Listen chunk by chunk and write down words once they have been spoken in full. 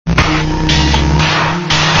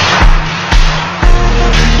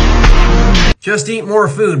Just eat more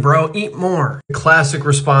food, bro. Eat more. The classic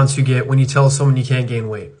response you get when you tell someone you can't gain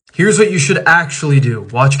weight. Here's what you should actually do.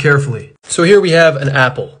 Watch carefully. So here we have an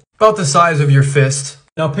apple, about the size of your fist.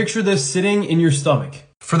 Now picture this sitting in your stomach.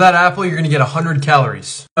 For that apple, you're going to get 100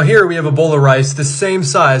 calories. Now here we have a bowl of rice the same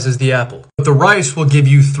size as the apple. But the rice will give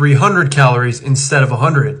you 300 calories instead of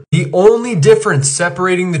 100. The only difference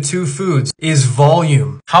separating the two foods is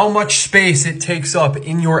volume. How much space it takes up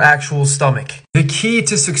in your actual stomach. The key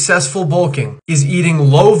to successful bulking is eating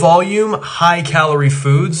low volume, high calorie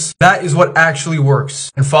foods. That is what actually works.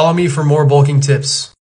 And follow me for more bulking tips.